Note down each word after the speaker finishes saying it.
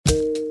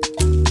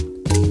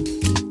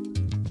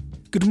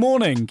Good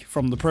morning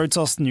from the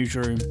Protoss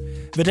newsroom.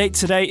 The date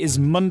today is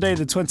Monday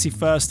the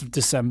 21st of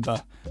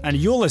December, and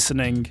you're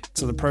listening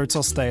to the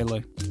Protoss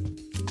Daily.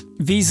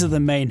 These are the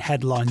main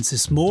headlines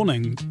this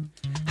morning.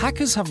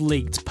 Hackers have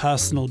leaked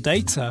personal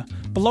data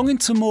belonging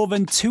to more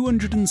than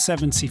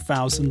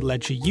 270,000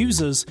 Ledger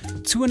users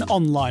to an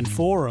online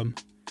forum.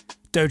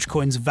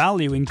 Dogecoin's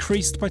value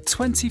increased by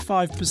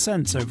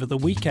 25% over the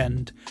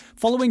weekend,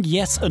 following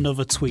yet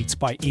another tweet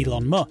by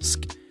Elon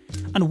Musk.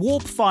 And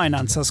Warp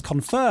Finance has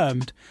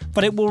confirmed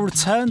that it will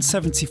return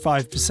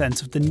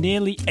 75% of the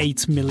nearly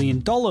 $8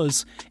 million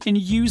in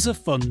user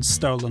funds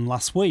stolen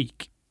last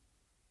week.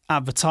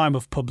 At the time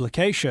of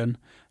publication,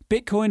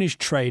 Bitcoin is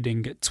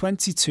trading at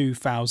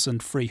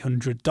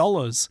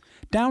 $22,300,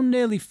 down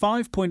nearly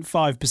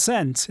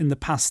 5.5% in the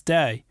past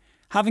day,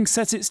 having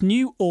set its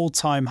new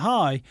all-time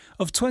high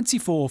of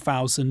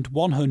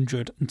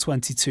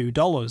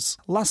 $24,122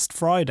 last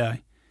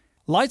Friday.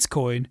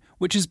 Litecoin,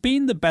 which has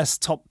been the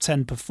best top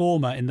 10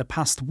 performer in the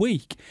past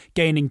week,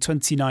 gaining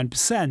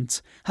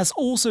 29%, has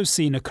also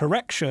seen a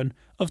correction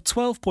of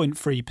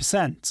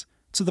 12.3%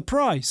 to the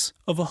price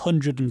of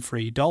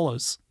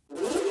 $103.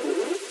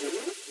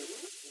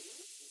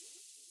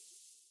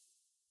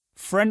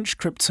 French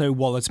crypto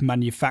wallet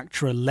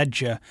manufacturer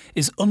Ledger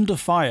is under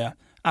fire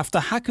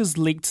after hackers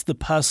leaked the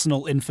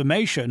personal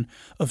information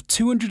of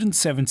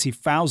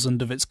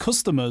 270,000 of its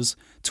customers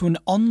to an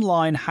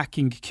online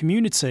hacking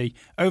community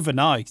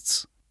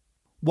overnight.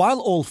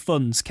 While all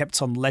funds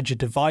kept on Ledger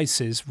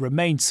devices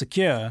remained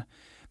secure,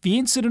 the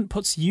incident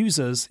puts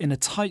users in a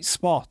tight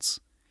spot.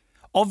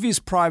 Obvious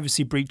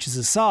privacy breaches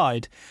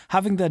aside,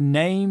 having their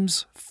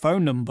names,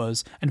 phone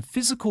numbers, and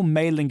physical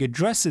mailing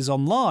addresses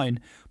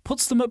online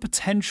puts them at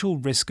potential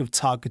risk of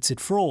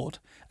targeted fraud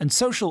and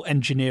social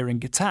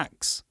engineering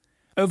attacks.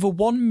 Over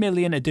 1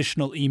 million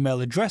additional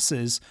email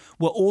addresses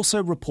were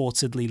also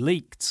reportedly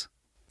leaked.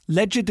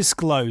 Ledger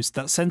disclosed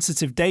that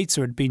sensitive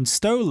data had been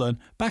stolen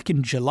back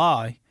in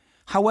July.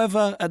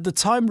 However, at the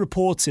time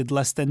reported,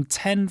 less than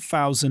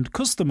 10,000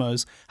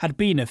 customers had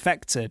been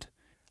affected.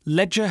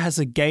 Ledger has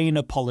again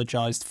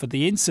apologised for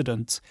the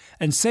incident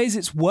and says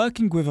it's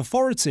working with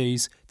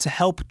authorities to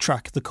help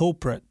track the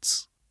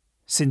culprits.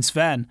 Since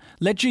then,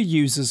 Ledger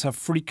users have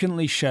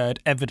frequently shared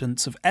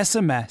evidence of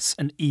SMS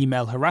and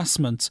email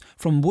harassment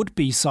from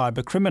would-be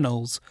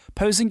cybercriminals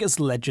posing as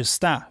Ledger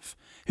staff,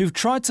 who've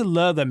tried to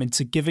lure them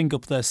into giving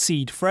up their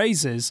seed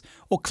phrases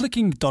or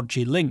clicking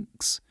dodgy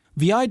links.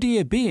 The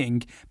idea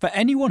being that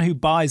anyone who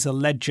buys a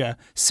Ledger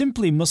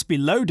simply must be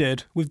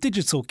loaded with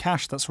digital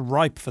cash that's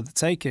ripe for the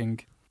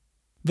taking.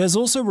 There's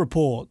also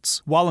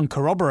reports, while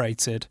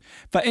uncorroborated,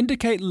 that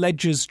indicate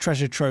Ledger's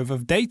treasure trove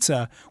of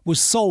data was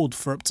sold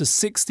for up to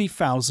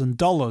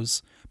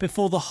 $60,000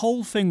 before the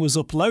whole thing was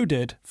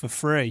uploaded for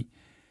free,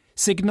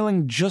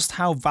 signalling just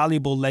how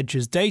valuable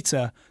Ledger's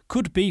data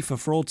could be for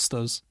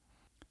fraudsters.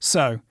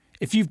 So,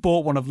 if you've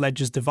bought one of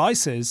Ledger's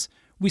devices,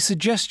 we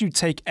suggest you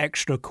take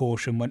extra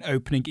caution when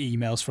opening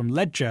emails from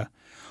Ledger,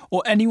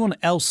 or anyone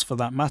else for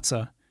that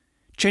matter.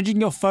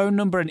 Changing your phone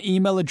number and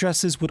email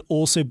addresses would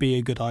also be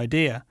a good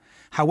idea,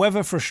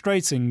 however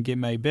frustrating it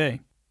may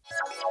be.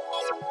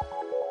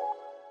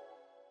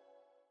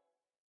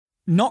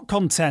 Not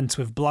content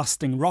with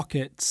blasting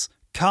rockets,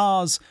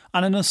 cars,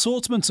 and an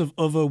assortment of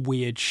other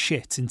weird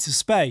shit into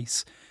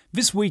space,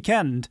 this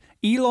weekend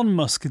Elon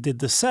Musk did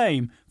the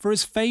same for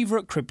his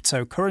favourite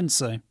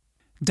cryptocurrency.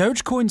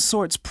 Dogecoin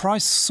saw its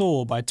price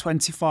soar by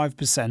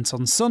 25%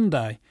 on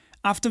Sunday,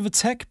 after the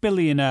tech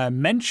billionaire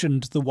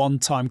mentioned the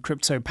one-time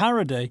crypto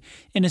parody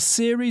in a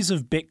series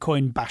of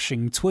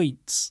Bitcoin-bashing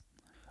tweets.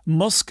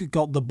 Musk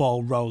got the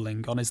ball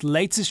rolling on his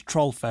latest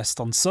trollfest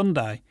on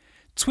Sunday,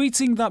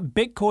 tweeting that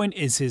Bitcoin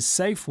is his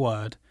safe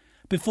word,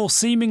 before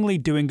seemingly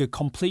doing a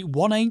complete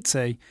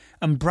 180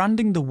 and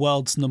branding the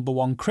world's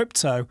 #1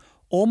 crypto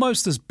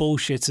almost as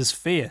bullshit as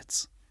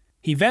fiat.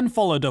 He then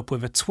followed up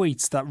with a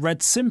tweet that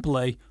read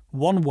simply,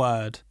 one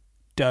word,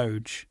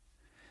 Doge.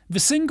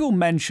 The single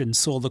mention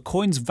saw the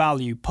coin's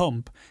value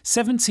pump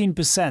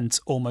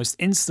 17% almost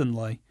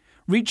instantly,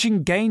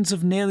 reaching gains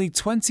of nearly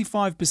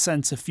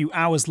 25% a few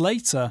hours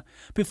later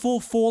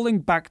before falling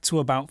back to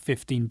about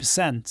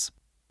 15%.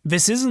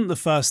 This isn't the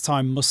first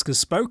time Musk has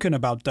spoken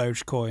about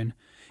Dogecoin.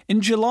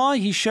 In July,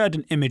 he shared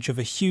an image of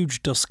a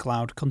huge dust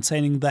cloud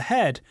containing the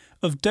head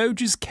of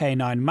Doge's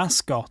canine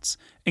mascot,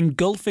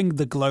 engulfing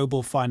the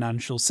global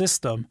financial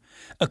system,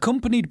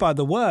 accompanied by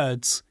the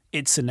words,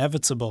 "It's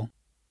inevitable."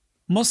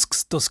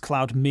 Musk's dust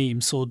cloud meme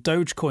saw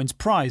Dogecoin's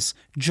price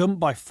jump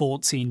by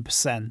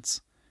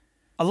 14%.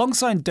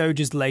 Alongside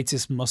Doge's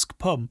latest Musk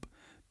pump,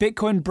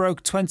 Bitcoin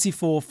broke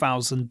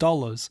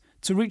 $24,000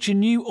 to reach a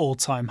new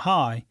all-time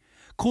high,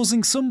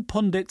 causing some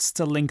pundits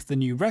to link the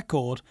new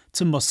record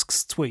to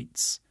Musk's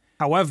tweets.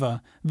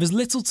 However, there's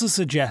little to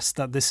suggest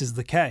that this is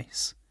the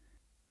case.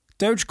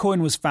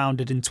 Dogecoin was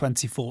founded in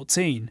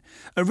 2014,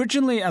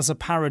 originally as a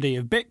parody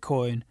of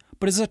Bitcoin,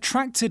 but has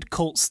attracted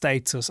cult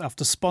status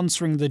after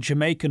sponsoring the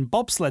Jamaican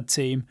bobsled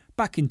team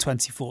back in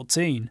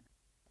 2014.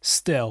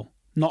 Still,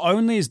 Not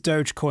only is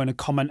Dogecoin a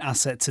common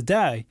asset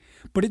today,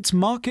 but its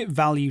market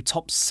value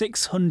tops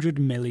 $600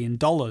 million,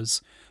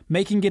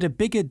 making it a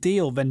bigger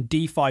deal than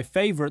DeFi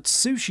favourites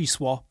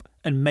SushiSwap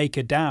and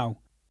MakerDAO.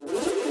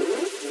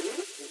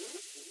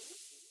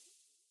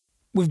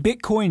 With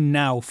Bitcoin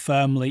now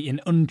firmly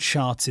in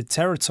uncharted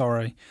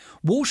territory,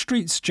 Wall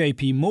Street's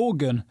JP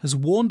Morgan has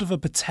warned of a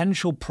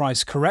potential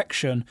price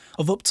correction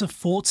of up to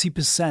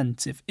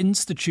 40% if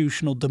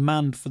institutional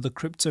demand for the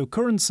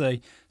cryptocurrency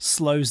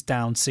slows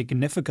down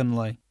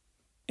significantly.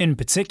 In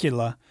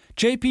particular,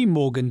 JP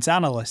Morgan's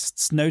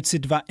analysts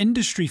noted that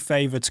industry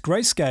favourite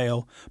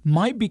Grayscale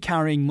might be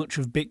carrying much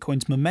of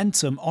Bitcoin's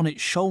momentum on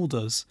its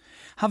shoulders,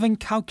 having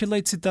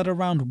calculated that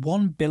around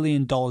 $1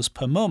 billion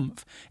per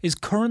month is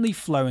currently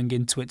flowing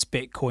into its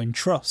Bitcoin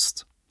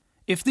trust.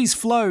 If these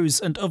flows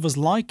and others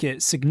like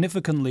it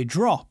significantly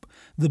drop,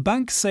 the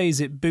bank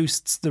says it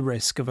boosts the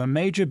risk of a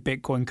major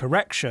Bitcoin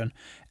correction,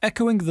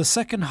 echoing the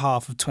second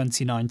half of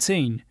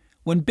 2019,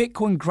 when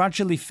Bitcoin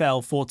gradually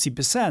fell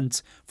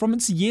 40% from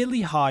its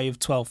yearly high of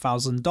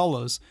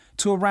 $12,000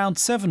 to around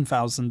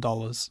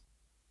 $7,000.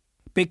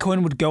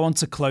 Bitcoin would go on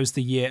to close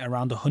the year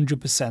around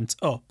 100%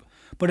 up,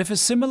 but if a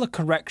similar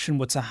correction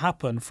were to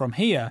happen from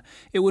here,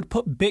 it would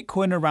put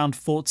Bitcoin around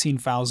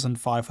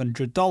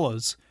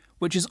 $14,500,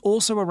 which is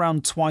also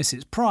around twice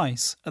its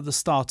price at the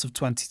start of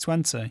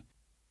 2020.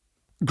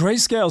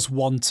 Grayscale's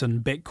wanton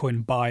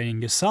Bitcoin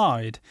buying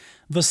aside,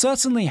 there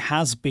certainly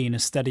has been a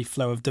steady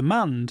flow of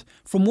demand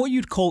from what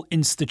you'd call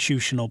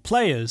institutional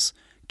players,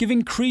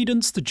 giving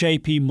credence to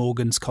JP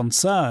Morgan's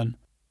concern.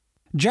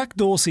 Jack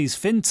Dorsey's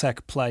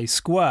fintech play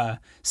Square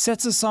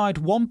set aside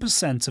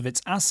 1% of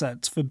its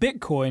assets for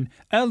Bitcoin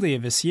earlier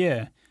this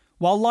year,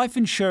 while life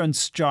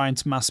insurance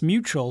giant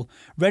MassMutual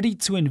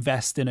readied to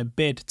invest in a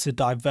bid to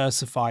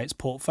diversify its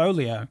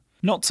portfolio.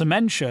 Not to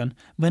mention,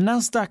 the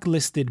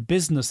Nasdaq-listed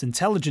business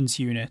intelligence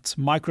unit,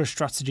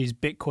 MicroStrategy's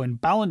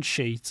Bitcoin balance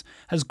sheet,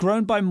 has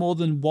grown by more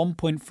than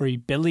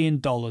 $1.3 billion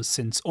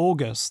since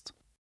August.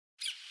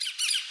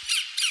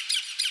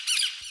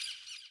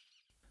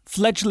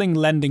 Fledgling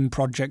lending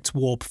project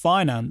Warp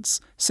Finance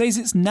says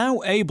it's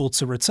now able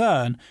to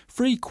return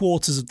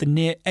 3/4 of the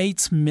near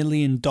 $8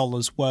 million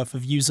worth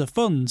of user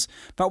funds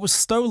that was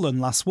stolen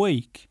last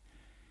week.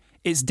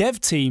 Its dev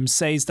team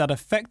says that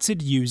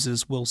affected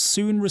users will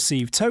soon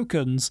receive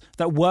tokens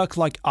that work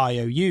like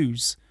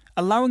IOUs,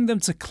 allowing them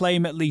to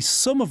claim at least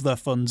some of their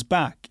funds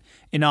back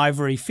in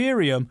either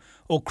Ethereum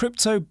or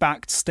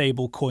crypto-backed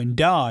stablecoin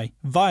DAI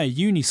via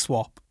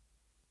Uniswap.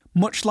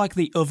 Much like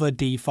the other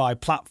DeFi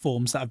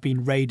platforms that have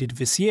been raided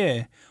this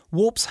year,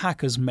 Warp's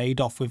hackers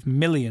made off with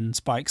millions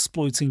by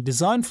exploiting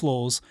design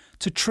flaws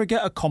to trigger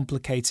a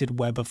complicated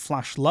web of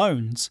flash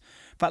loans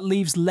that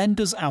leaves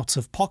lenders out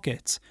of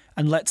pocket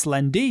and lets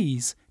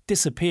lendees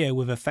disappear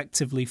with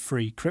effectively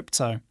free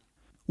crypto.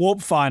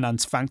 Warp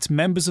Finance thanked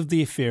members of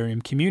the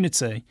Ethereum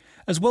community,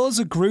 as well as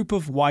a group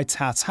of white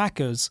hat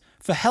hackers,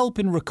 for help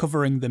in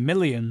recovering the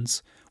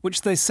millions,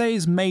 which they say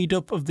is made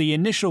up of the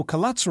initial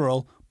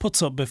collateral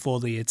put up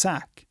before the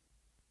attack.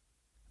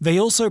 They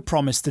also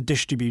promised to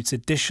distribute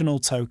additional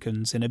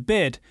tokens in a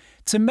bid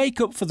to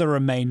make up for the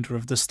remainder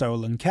of the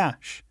stolen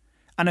cash,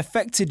 and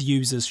affected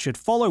users should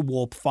follow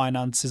Warp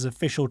Finance's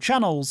official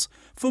channels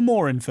for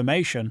more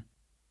information.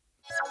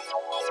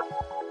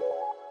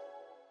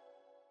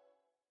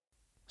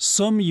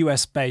 Some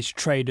US-based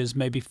traders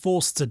may be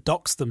forced to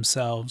dox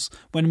themselves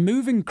when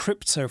moving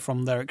crypto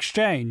from their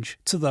exchange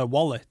to their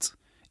wallet,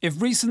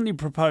 if recently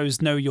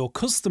proposed Know Your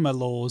Customer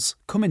laws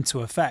come into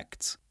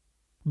effect.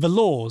 The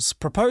laws,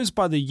 proposed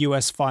by the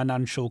US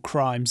Financial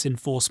Crimes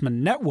Enforcement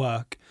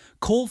Network,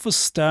 call for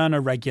sterner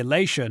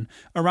regulation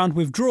around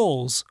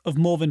withdrawals of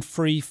more than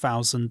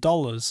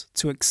 $3,000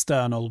 to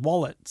external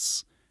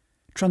wallets.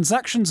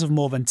 Transactions of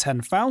more than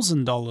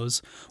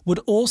 $10,000 would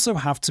also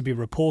have to be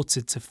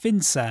reported to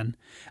FinCEN,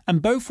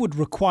 and both would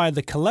require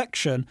the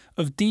collection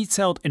of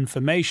detailed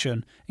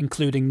information,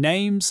 including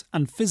names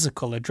and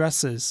physical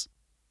addresses.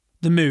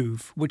 The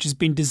move, which has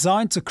been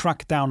designed to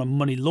crack down on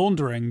money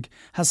laundering,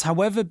 has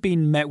however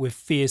been met with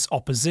fierce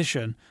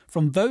opposition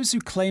from those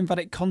who claim that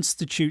it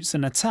constitutes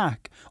an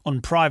attack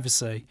on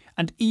privacy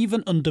and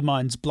even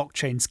undermines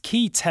blockchain's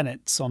key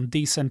tenets on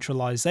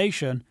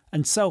decentralization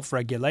and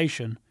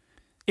self-regulation.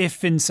 If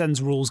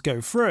FinCEN's rules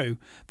go through,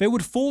 they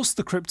would force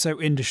the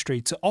crypto industry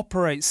to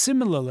operate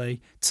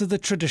similarly to the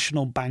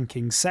traditional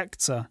banking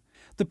sector.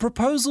 The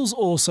proposals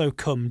also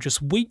come just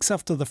weeks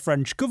after the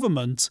French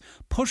government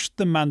pushed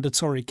the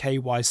mandatory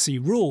KYC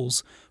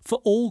rules for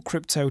all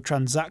crypto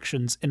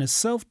transactions in a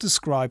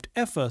self-described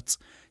effort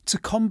to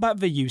combat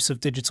the use of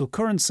digital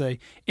currency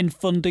in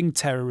funding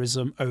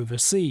terrorism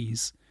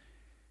overseas.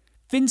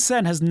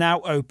 FinCEN has now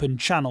opened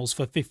channels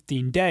for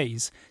 15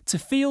 days to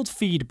field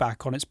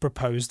feedback on its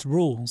proposed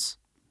rules.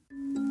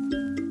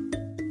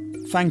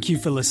 Thank you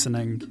for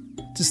listening.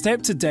 To stay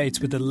up to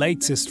date with the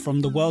latest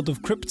from the world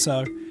of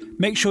crypto,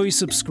 make sure you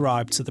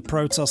subscribe to the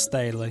Protos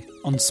Daily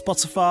on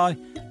Spotify,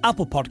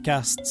 Apple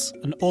Podcasts,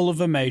 and all of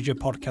the major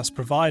podcast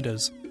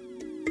providers.